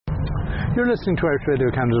You're listening to Irish Radio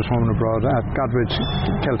Canada's Home and Abroad at Goderich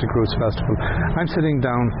Celtic Roots Festival. I'm sitting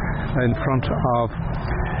down in front of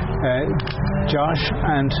Josh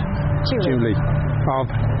and Julie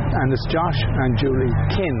and it's Josh and Julie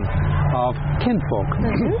Kinn of KINNFOLK.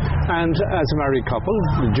 And as a married couple,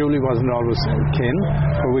 Julie wasn't always Kinn,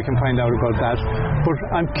 but we can find out about that. But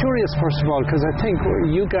I'm curious, first of all, because I think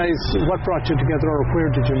you guys, what brought you together, or where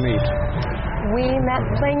did you meet? We met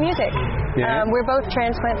playing music. Yeah. We're both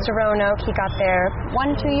transplants to Roanoke. He got there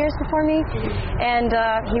 1-2 years before me, and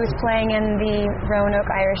he was playing in the Roanoke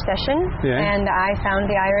Irish session, and I found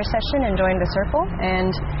the Irish session and joined the circle,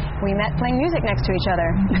 and we met playing music next to each other.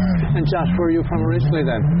 And Josh, where are you from originally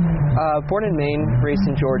then? Born in Maine, raised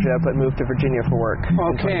in Georgia, but moved to Virginia for work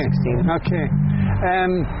in 2016. Okay.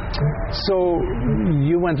 So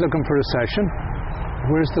you went looking for a session.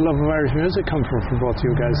 Where's the love of Irish music come from for both you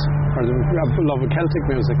guys? Or the love of Celtic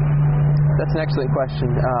music? That's an excellent question.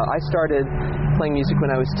 I started playing music when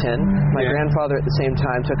I was 10. My grandfather at the same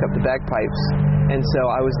time took up the bagpipes, and so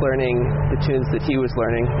I was learning the tunes that he was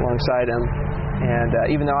learning alongside him. And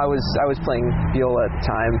even though I was playing viola at the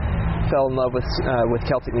time, fell in love with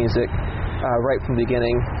Celtic music right from the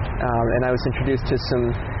beginning, and I was introduced to some.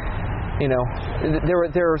 There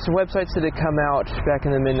were some websites that had come out back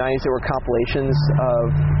in the mid-90s that were compilations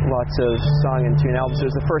of lots of song and tune albums.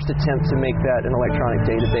 It was the first attempt to make that an electronic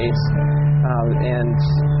database, and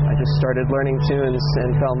I just started learning tunes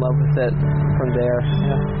and fell in love with it from there.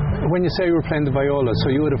 When you say you were playing the viola,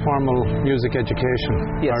 so you had a formal music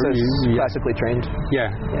education? Yes, I was classically trained.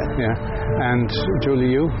 Yeah. And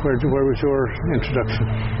Julie, where was your introduction?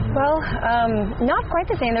 Well, not quite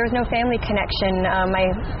the same. There was no family connection.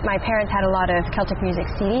 My parents had a lot of Celtic music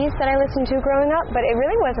CDs that I listened to growing up, but it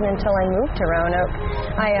really wasn't until I moved to Roanoke.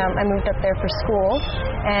 I moved up there for school,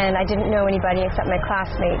 and I didn't know anybody except my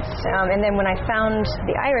classmates. And then when I found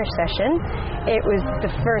the Irish session, it was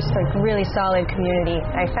the first really solid community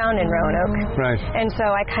I found in Roanoke. Right. And so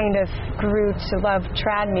I kind of grew to love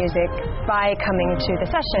trad music by coming to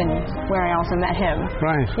the session where I also met him.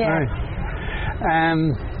 Right.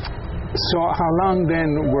 So how long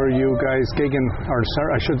then were you guys gigging,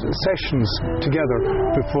 sessions together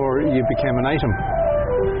before you became an item?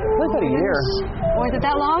 It was about a year. Was it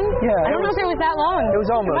that long? Yeah. I don't know if it was that long. It was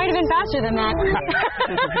almost. It might have been faster than that.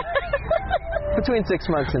 Between 6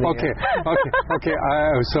 months and a year. Okay.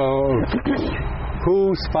 So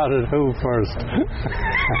who spotted who first?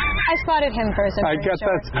 I spotted him first. I got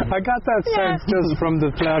that sense just from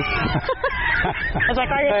the clock. I was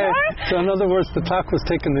like, are you sure? So in other words, the clock was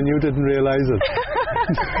ticking and you didn't realize it.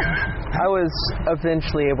 I was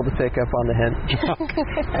eventually able to pick up on the hint.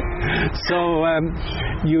 So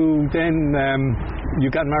you then you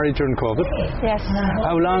got married during COVID. Yes.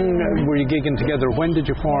 How long were you gigging together? When did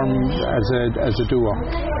you form as a duo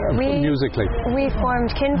musically? We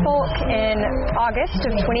formed KINNFOLK in August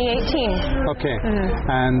of 2018. Okay.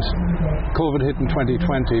 And COVID hit in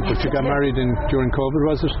 2020, but you got married during COVID,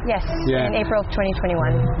 was it? Yes. Yeah. In April of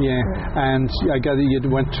 2021. Yeah. And I gather you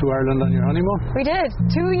went to Ireland on your honeymoon? We did.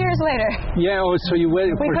 2 years later. Yeah. Oh, so you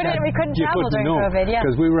went. We couldn't travel during COVID. Yeah.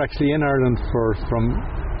 Because we were actually in Ireland from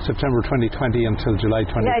September 2020 until July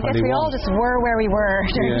 2021. Yeah, I guess we all just were where we were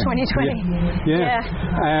during 2020. Yeah.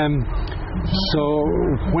 So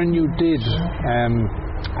when you did,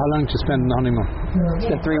 how long did you spend on the honeymoon? It's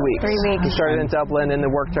been 3 weeks. 3 weeks. We started in Dublin and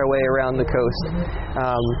then worked our way around the coast.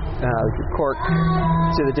 Cork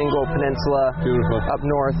to the Dingle Peninsula. Beautiful. Up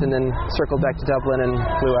north, and then circled back to Dublin and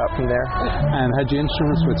flew out from there. And had you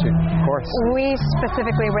instruments with you? Of course. We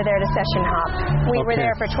specifically were there to session hop. We were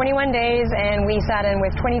there for 21 days and we sat in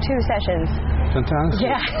with 22 sessions. Fantastic.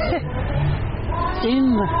 Yeah.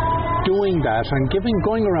 In doing that and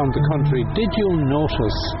going around the country, did you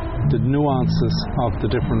notice the nuances of the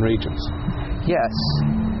different regions? Yes.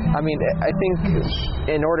 I mean, I think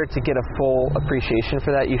in order to get a full appreciation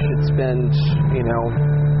for that, you should spend,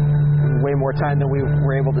 way more time than we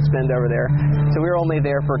were able to spend over there. So we were only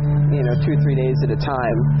there for, 2-3 days at a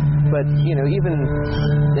time. But, even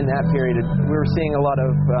in that period, we were seeing a lot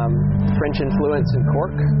of French influence in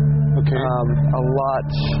Cork. Okay. A lot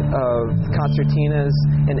of concertinas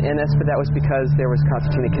in Ennis, but that was because there was a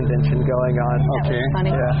concertina convention going on. Okay. That was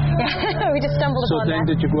funny. Yeah. We just stumbled upon that. So then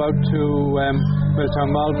did you go out to Milltown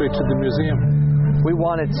Mulberry to the museum? We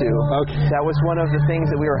wanted to. Okay. That was one of the things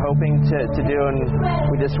that we were hoping to do, and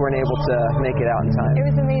we just weren't able to make it out in time. It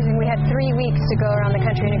was amazing. We had 3 weeks to go around the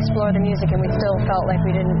country and explore the music, and we still felt like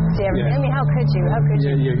we didn't see everything. Yeah. I mean, how could you?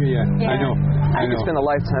 Yeah. I know. I could spend a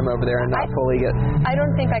lifetime over there and not fully get... I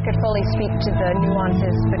don't think I could fully speak to the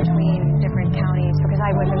nuances between different counties because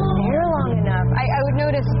I wasn't there long enough. I would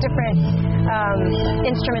notice different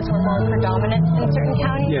instruments were more predominant in certain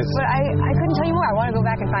counties, yes. but I couldn't tell you more. I want to go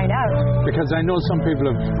back and find out. Because I know some people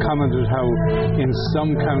have commented how in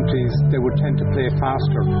some counties they would tend to play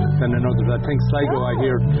faster than in others. I think Sligo, I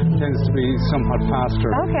hear, tends to be somewhat faster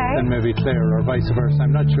than maybe Clare or vice versa.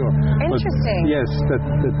 I'm not sure. Interesting. But yes,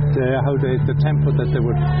 how the tempo that they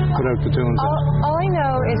would put out the tunes. All I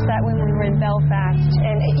know is that when we were in Belfast,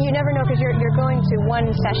 and you never know because you're going to one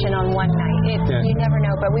session on one night. You never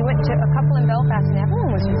know. But we went to a couple in Belfast, and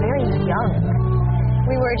everyone was very young.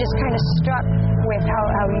 We were just kind of struck with how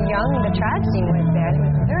young the trad scene was there. It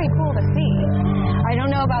was very cool to see. I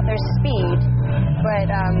don't know about their speed, but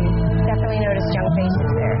definitely noticed young faces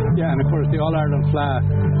there. Yeah, and of course the All-Ireland Fleadh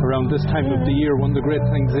around this time of the year, one of the great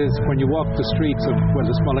things is when you walk the streets of,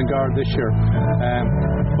 the Mullingar this year,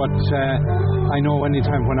 but I know any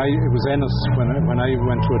time it was Ennis when I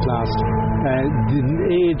went to it last, the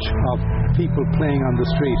age of people playing on the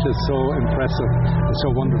street is so impressive. It's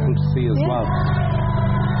so wonderful to see as well.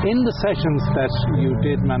 In the sessions that you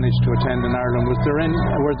did manage to attend in Ireland,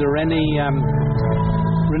 were there any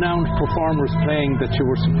renowned performers playing that you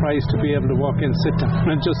were surprised to be able to walk in, sit down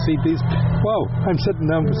and just see these? Wow, I'm sitting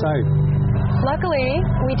down beside. Luckily,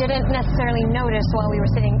 we didn't necessarily notice while we were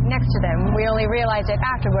sitting next to them. We only realized it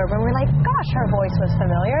afterward when we were like, gosh, her voice was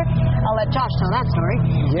familiar. I'll let Josh tell that story.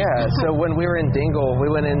 Yeah, so when we were in Dingle, we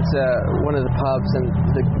went into one of the pubs, and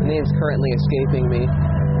the name's currently escaping me,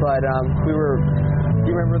 but we were... Do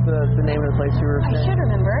you remember the name of the place you were saying? I should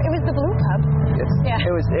remember. It was the Blue Pub. Yes. Yeah. It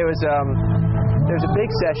was there was a big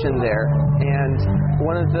session there, and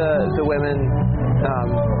one of the women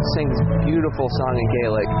sings a beautiful song in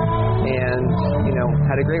Gaelic, and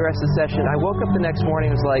had a great rest of the session. I woke up the next morning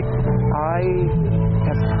and was like, I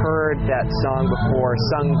have heard that song before,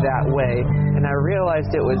 sung that way, and I realized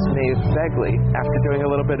it was Maeve Begley after doing a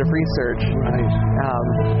little bit of research. Right.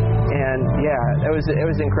 And yeah, it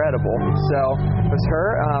was incredible. So it was her.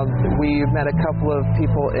 We met a couple of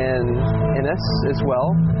people in Ennis as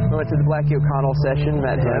well. We went to the Blackie O'Connell session,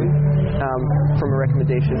 met him from a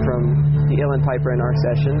recommendation from the Uilleann Piper in our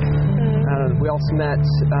session. We also met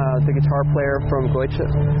the guitar player from Goderich.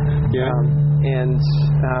 And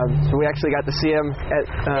so we actually got to see him at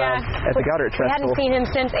the Goderich Festival. We hadn't seen him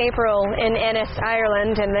since April in Ennis,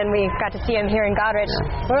 Ireland, and then we got to see him here in Goderich.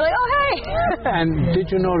 We were like, oh, hey! And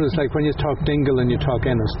did you notice, like when you talk Dingle and you talk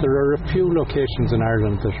Ennis, there are a few locations in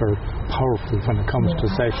Ireland that are powerful when it comes to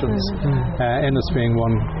sessions. Ennis being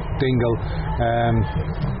one, Dingle,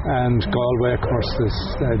 and Galway, of course.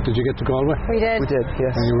 Did you get to Galway? We did. We did,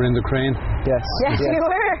 yes. And you were in the Crane? Yes. Yes, we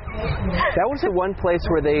were. That was the one place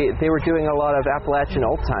where they were doing a lot of Appalachian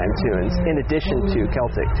old-time tunes in addition to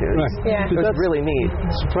Celtic tunes. Right. Yeah. It was really neat.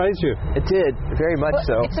 Surprised you? It did, very much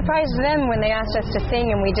so. It surprised them when they asked us to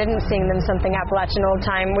sing and we didn't sing them something Appalachian old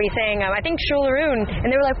time. We sang, I think, Shularoon,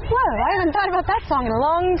 and they were like, whoa, I haven't thought about that song in a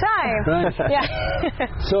long time. Right. Yeah.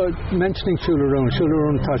 So, mentioning Shularoon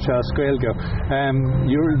Tasha Squelga,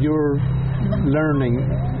 you're learning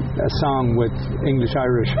a song with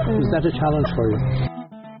English-Irish. Was that a challenge for you?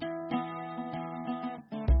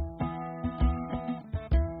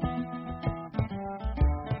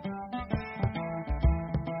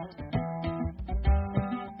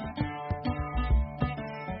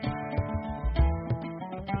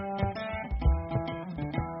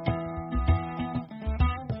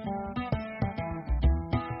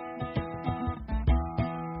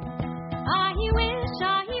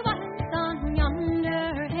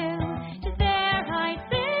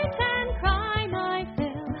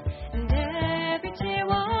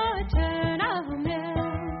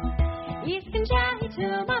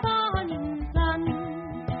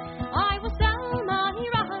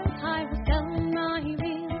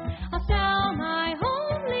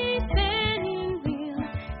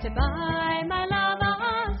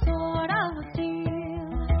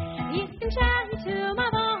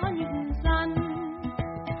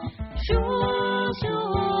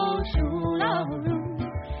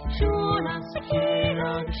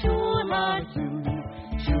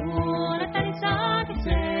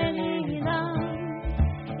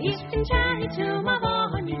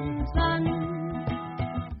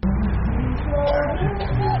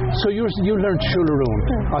 So you learned Shularoon,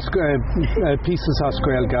 pieces of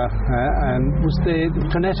Squelga, and was the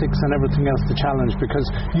phonetics and everything else the challenge, because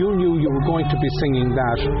you knew you were going to be singing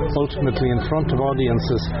that ultimately in front of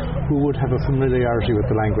audiences who would have a familiarity with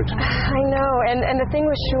the language. I know, and the thing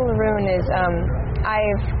with Shularoon is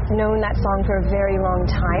I've known that song for a very long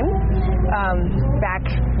time, back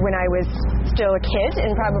when I was still a kid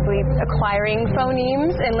and probably acquiring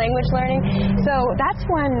phonemes and language learning. So that's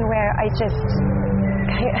one where I just...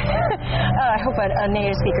 I hope a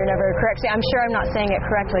native speaker never corrects me. I'm sure I'm not saying it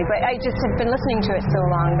correctly, but I just have been listening to it so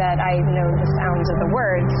long that I know the sounds of the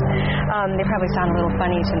words. They probably sound a little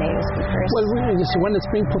funny to native speakers. Well, really, so when it's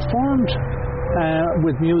being performed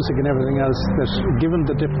with music and everything else, that given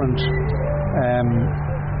the different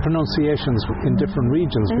pronunciations in different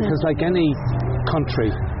regions, because like any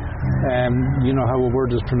country, you know how a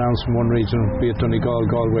word is pronounced in one region, be it Donegal,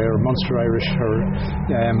 Galway, or Munster Irish, or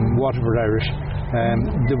Waterford Irish,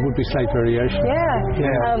 there would be slight variation.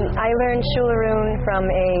 I learned Shularoon from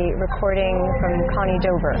a recording from Connie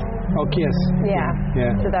Dover. Oh, yes.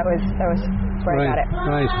 Yeah. So that was where I got it.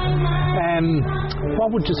 Right.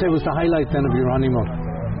 What would you say was the highlight then of your honeymoon?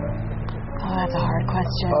 Oh, that's a hard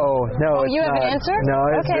question. Oh, no. Oh, you have an answer? No,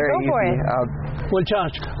 it's okay, very go for easy. it. Well,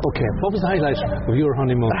 Josh, okay, what was the highlight of your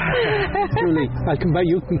honeymoon? Julie, I'll come back,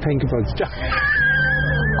 you can think about it.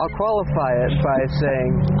 I'll qualify it by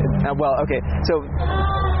saying, so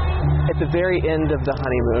at the very end of the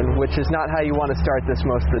honeymoon, which is not how you want to start this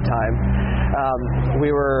most of the time,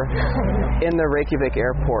 we were in the Reykjavik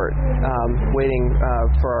airport waiting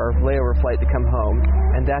for our layover flight to come home,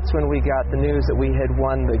 and that's when we got the news that we had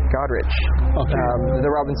won the Goderich,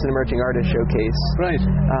 the Robinson Emerging Artist Showcase. Right.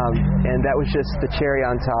 And that was just the cherry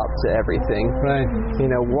on top to everything. Right. You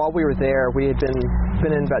know, while we were there, we had been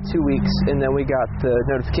in about 2 weeks, and then we got the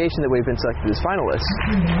notification that we've been selected as finalists.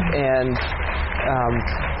 And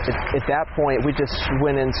at that point, we just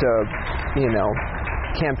went into,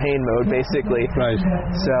 campaign mode, basically. Right.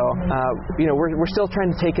 So, we're still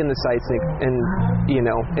trying to take in the sights and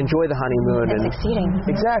enjoy the honeymoon. It's succeeding.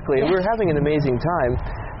 Exactly. Yeah. We're having an amazing time,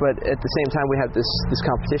 but at the same time, we have this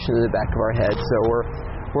competition in the back of our head. So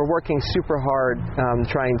we're working super hard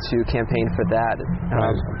trying to campaign for that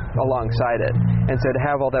alongside it. And so to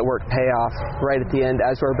have all that work pay off right at the end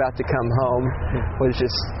as we're about to come home was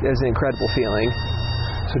an incredible feeling.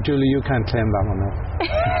 So, Julie, you can't claim that one now.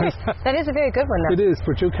 That is a very good one, though. It is,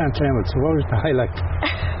 but you can't claim it. So what was the highlight?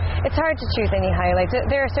 It's hard to choose any highlights.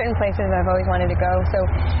 There are certain places I've always wanted to go, so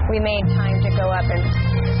we made time to go up and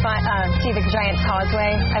see the giant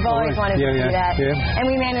causeway. I've always wanted to see that. Yeah. And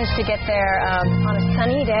we managed to get there on a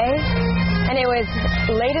sunny day. And it was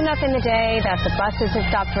late enough in the day that the buses had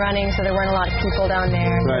stopped running, so there weren't a lot of people down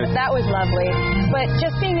there. Right. That was lovely. But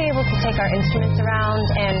just being able to take our instruments around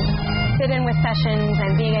and sit in with sessions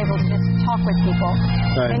and being able to just talk with people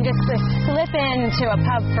and just to slip into a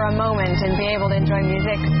pub for a moment and be able to enjoy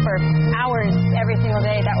music for hours every single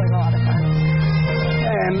day, that was a lot of fun.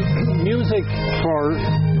 Music for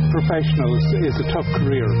professionals is a tough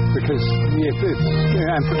career because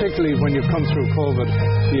and particularly when you've come through COVID,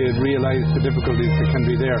 you realise the difficulties that can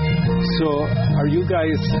be there. So are you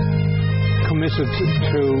guys committed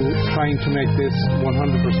to trying to make this 100%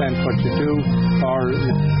 what you do, or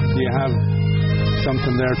do you have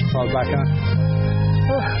something there to fall back on?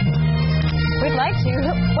 We'd like to.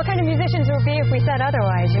 What kind of musicians would we be if we said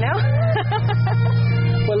otherwise,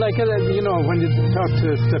 Well, when you talk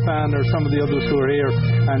to Stefan or some of the others who are here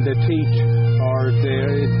and they teach,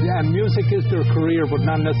 and music is their career, but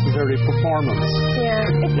not necessarily performance. Yeah,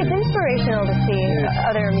 it's inspirational to see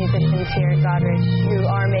other musicians here at Goderich who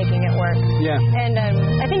are making it work. Yeah. And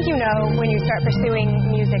I think when you start pursuing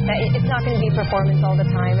music that it's not going to be performance all the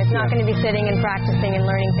time. It's not going to be sitting and practicing and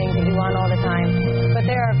learning things that you want all the time. But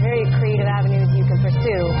there are very creative avenues you can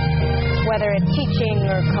pursue, whether it's teaching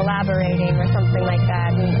or collaborating or something like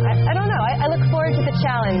that. And I don't know. I look forward to the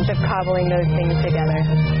challenge of cobbling those things together.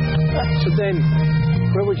 So then,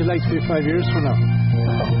 where would you like to be 5 years from now?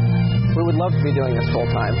 We would love to be doing this full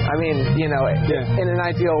time. I mean, in an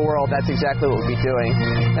ideal world, that's exactly what we'd be doing.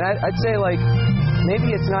 And I'd say,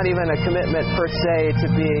 maybe it's not even a commitment per se to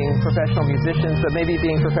being professional musicians, but maybe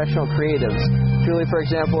being professional creatives. Julie, for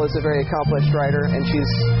example, is a very accomplished writer, and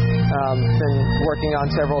she's been working on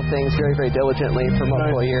several things very, very diligently for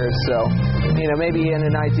multiple years. So, maybe in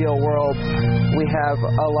an ideal world, we have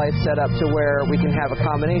a life set up to where we can have a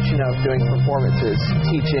combination of doing performances,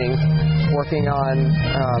 teaching, working on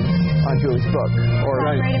Julie's book, or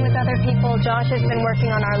collaborating with other people. Josh has been working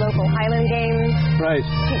on our local Highland games. Right.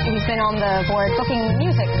 He's been on the board booking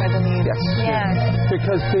music, I believe. Yes. Yeah.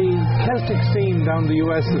 Because the Celtic scene down the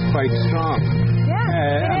US is quite strong.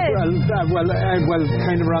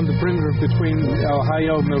 Kind of around the perimeter between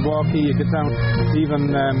Ohio, Milwaukee, you get down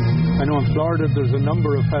even, I know in Florida there's a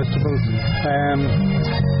number of festivals.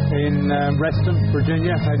 In Reston,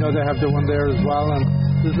 Virginia, I know they have the one there as well. And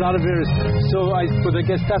There's a lot of various. But I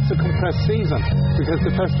guess that's a compressed season because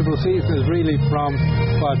the festival season is really from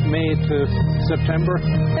May to September.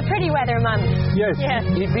 The pretty weather months. Yes.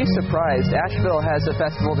 You'd be surprised. Asheville has a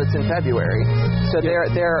festival that's in February, so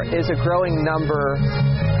there is a growing number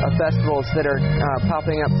of festivals that are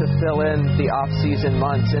popping up to fill in the off-season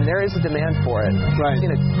months, and there is a demand for it. Right. We've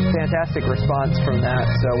seen a fantastic response from that,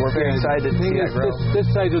 so we're very excited to see that grow. This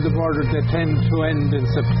side of the border, they tend to end in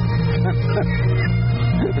September.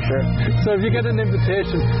 For sure. So if you get an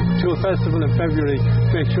invitation to a festival in February,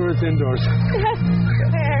 make sure it's indoors.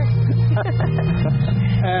 Fair.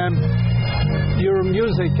 Your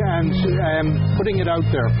music and putting it out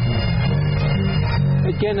there.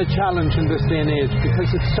 Again, a challenge in this day and age because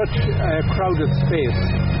it's such a crowded space.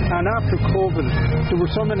 And after COVID, there were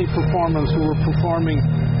so many performers who were performing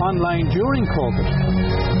online during COVID.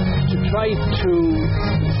 To try to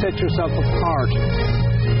set yourself apart,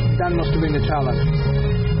 that must have been a challenge.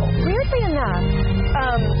 Weirdly enough,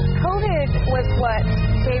 COVID was what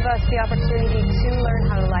gave us the opportunity to learn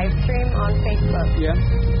how to live stream on Facebook. Yeah.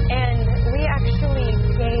 And we actually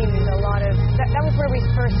gained a lot of, that was where we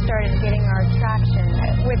first started getting our traction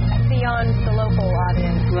with beyond the local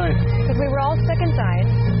audience. Right. Because we were all stuck inside,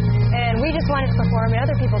 and we just wanted to perform, and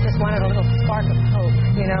other people just wanted a little spark of hope.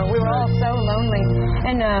 You know, we were all so lonely.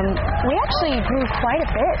 And we actually grew quite a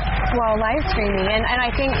bit while live streaming, and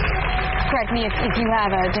I think, correct me if you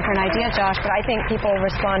have a different idea, Josh, but I think people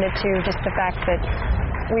responded to just the fact that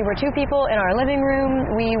we were two people in our living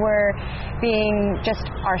room. We were being just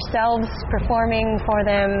ourselves, performing for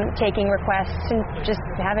them, taking requests, and just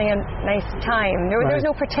having a nice time. There was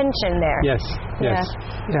no pretension there. Yes. Yeah,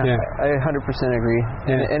 I 100% agree.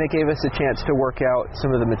 And it gave us a chance to work out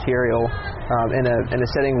some of the material in a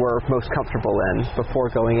setting we're most comfortable in before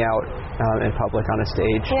going out in public on a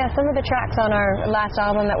stage. Yeah, some of the tracks on our last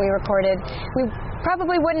album that we recorded, we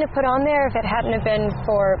probably wouldn't have put on there if it hadn't have been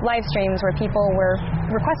for live streams where people were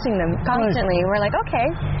requesting them constantly. We're like, okay,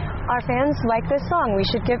 our fans like this song. We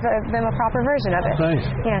should give them a proper version of it. Right.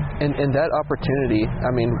 Yeah. And that opportunity,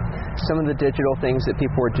 I mean, some of the digital things that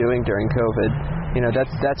people were doing during COVID, you know,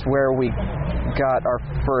 that's where we got our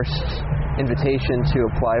first invitation to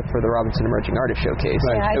apply for the Robinson Emerging Artist Showcase.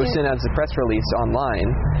 Right. Yeah, it was sent out as a press release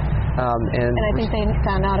online. And I think they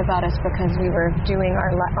found out about us because we were doing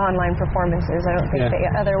our online performances. I don't think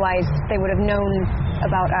otherwise they would have known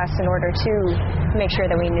about us in order to make sure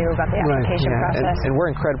that we knew about the application process. And we're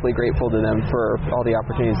incredibly grateful to them for all the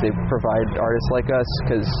opportunities they provide artists like us,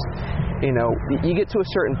 because you know, you get to a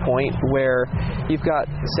certain point where you've got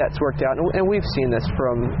sets worked out, and we've seen this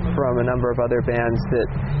from a number of other bands that,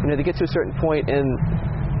 you know, they get to a certain point and,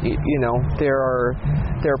 you know, there are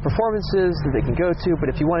performances that they can go to,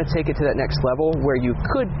 but if you want to take it to that next level where you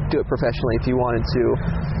could do it professionally if you wanted to,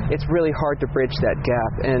 it's really hard to bridge that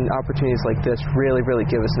gap, and opportunities like this really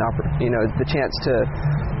give us the chance to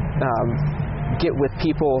get with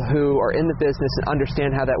people who are in the business and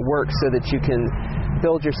understand how that works, so that you can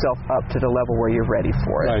build yourself up to the level where you're ready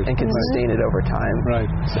for it and can sustain it over time. Right.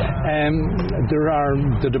 So. There are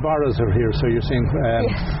the Deborahs are here, so you're seeing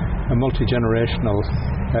a multi-generational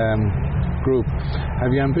group. Have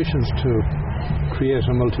you ambitions to create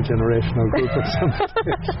a multi-generational group at some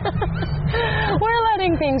stage? We're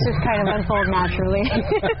letting things just kind of unfold naturally.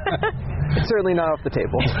 It's certainly not off the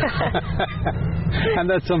table. And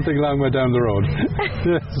that's something long way down the road.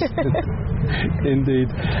 Indeed.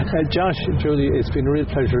 Josh, Julie, it's been a real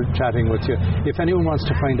pleasure chatting with you. If anyone wants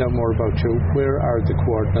to find out more about you, where are the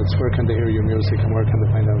coordinates? Where can they hear your music, and where can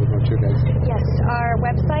they find out about you guys? Yes, our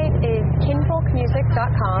website is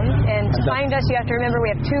KINNFOLKmusic.com, and to find us, you have to remember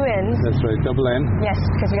we have two N's. That's right, double N. Yes,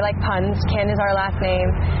 because we like puns. Ken is our last name.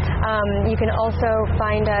 You can also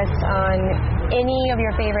find us on any of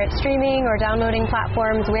your favorite streaming or downloading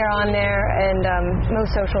platforms. We're on there, and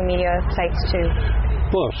most social media sites too.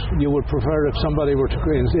 But you would prefer if somebody were to,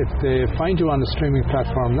 if they find you on a streaming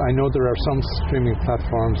platform, I know there are some streaming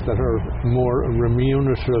platforms that are more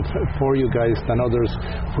remunerative for you guys than others.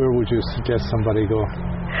 Where would you suggest somebody go?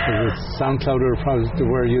 Is it SoundCloud or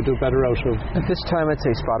where you do better out of? At this time, I'd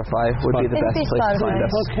say Spotify would be the best place to find us.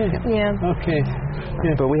 Okay. Yeah. Okay.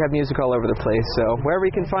 Yeah. But we have music all over the place, so wherever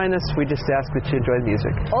you can find us, we just ask that you enjoy the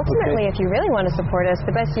music. Ultimately, if you really want to support us,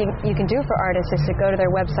 the best you can do for artists is to go to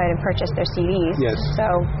their website and purchase their CDs. Yes. So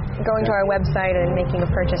going to our website and making a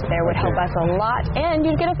purchase there would help us a lot, and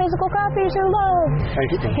you'd get a physical copy to love.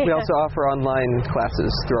 We also offer online classes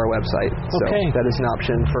through our website, so that is an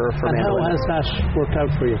option for and mandolin. how has that worked out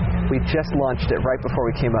for you? We just launched it right before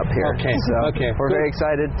we came up here. We're very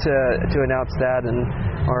excited to announce that, and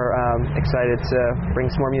are excited to bring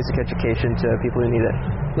some more music education to people who need it.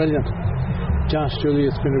 Brilliant. Josh, Julie,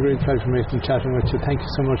 it's been a great pleasure chatting with you. Thank you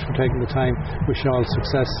so much for taking the time. Wish you all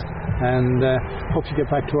success, and hope you get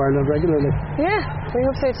back to Ireland regularly. Yeah, we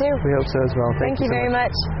hope so too. We hope so as well. Thank you very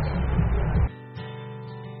much.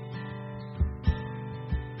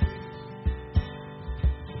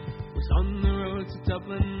 Was on the road to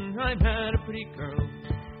Dublin, I met a pretty girl.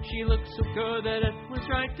 She looked so good that it was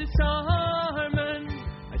right disarming.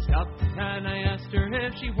 I stopped and I asked her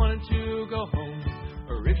if she wanted to go home,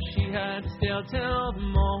 or if she had to stay out till the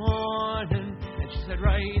morning. And she said,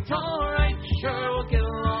 right, alright, sure, we'll get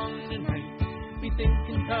along tonight. Be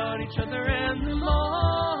thinking about each other in the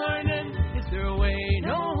morning. Is there a way,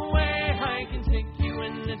 no way, I can take you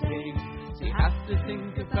in a day? So you have to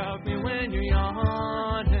think about me when